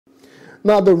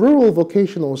Now, the Rural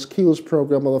Vocational Skills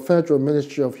Program of the Federal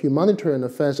Ministry of Humanitarian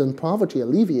Affairs and Poverty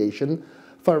Alleviation,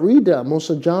 Farida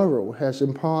Musa Jauro, has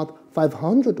empowered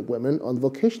 500 women on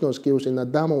vocational skills in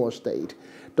Adamawa State.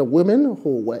 The women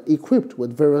who were equipped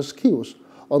with various skills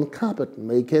on carpet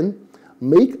making,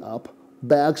 makeup,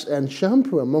 bags, and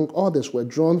shampoo, among others, were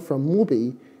drawn from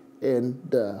Mubi in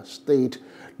the state.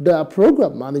 The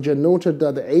program manager noted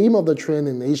that the aim of the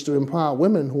training is to empower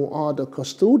women who are the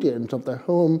custodians of their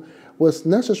home with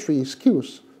necessary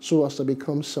skills so as to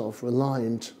become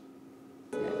self-reliant.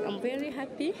 I'm very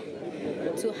happy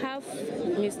to have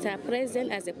Mr.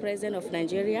 President as the President of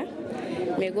Nigeria.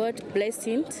 May God bless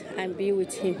him and be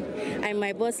with him. And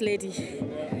my boss lady,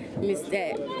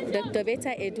 Mr. Dr. Beta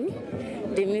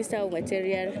Edu, the Minister of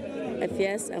Humanitarian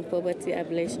Affairs and Poverty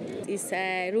Alleviation. It's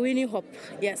a ruining hope,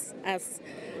 yes, as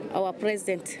our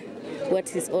President, what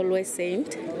he's always saying.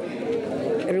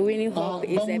 Ruining hope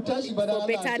is for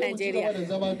better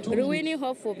Nigeria. Ruining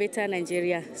hope for better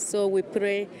Nigeria. So we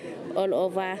pray all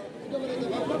over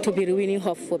to be ruining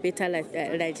hope for better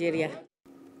Nigeria.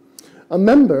 A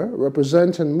member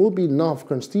representing Mubi North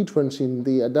constituency in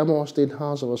the Adamawa State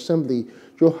House of Assembly,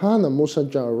 Musa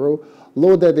Jauro,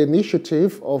 lauded the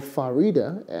initiative of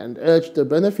Farida and urged the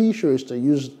beneficiaries to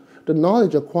use the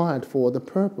knowledge acquired for the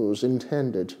purpose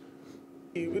intended.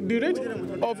 The rate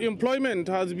of employment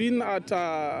has been at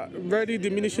a very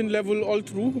diminishing level all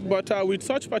through, but with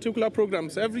such particular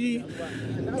programs, every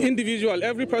individual,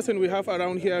 every person we have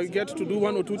around here gets to do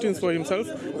one or two things for himself,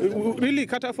 really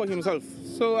cater for himself.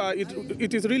 So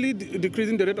it is really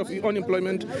decreasing the rate of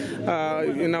unemployment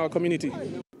in our community.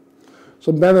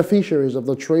 Some beneficiaries of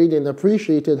the training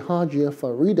appreciated Hajia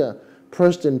Farida,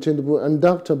 President Tinubu, and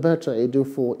Dr. Beta Edu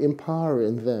for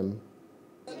empowering them.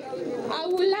 I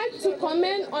would like to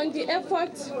comment on the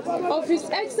efforts of His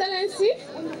Excellency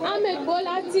Ahmed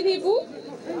Bola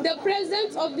Tinubu, the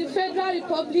President of the Federal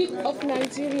Republic of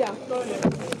Nigeria,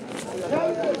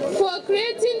 for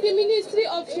creating the Ministry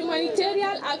of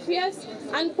Humanitarian Affairs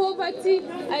and Poverty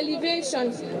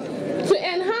Alleviation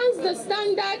to enhance the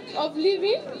standard of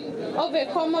living of a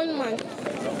common man.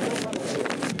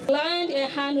 Learned a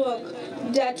handwork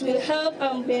that will help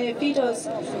and benefit us.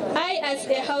 I, as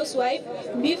a housewife,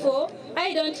 before,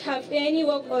 I don't have any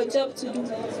work or job to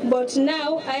do, but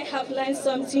now I have learned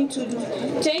something to do.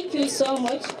 Thank you so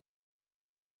much.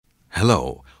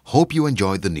 Hello, hope you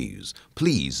enjoyed the news.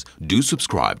 Please do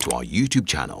subscribe to our YouTube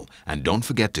channel and don't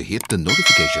forget to hit the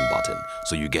notification button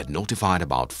so you get notified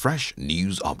about fresh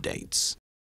news updates.